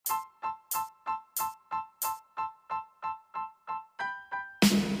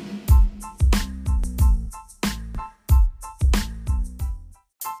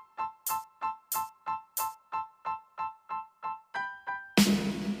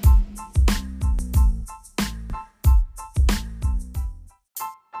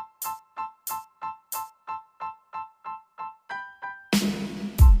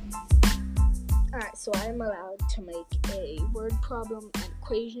So I am allowed to make a word problem and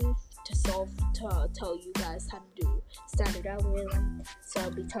equation to tell you guys how to do standard algorithm. So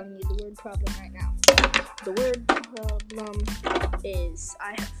I'll be telling you the word problem right now. The word problem is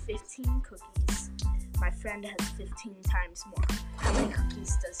I have 15 cookies. My friend has 15 times more. How many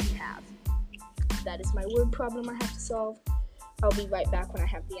cookies does he have? That is my word problem I have to solve. I'll be right back when I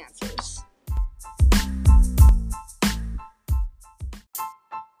have the answers.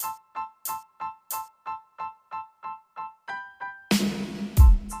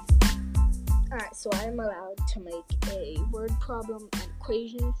 Alright, so I am allowed to make a word problem and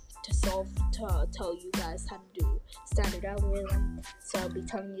equation to tell you guys how to do standard algorithm. So I'll be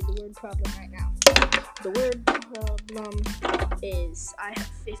telling you the word problem right now. The word problem is I have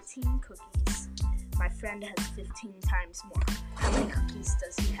 15 cookies. My friend has 15 times more. How many cookies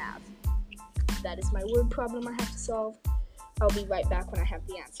does he have? That is my word problem I have to solve. I'll be right back when I have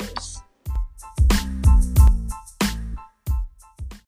the answers.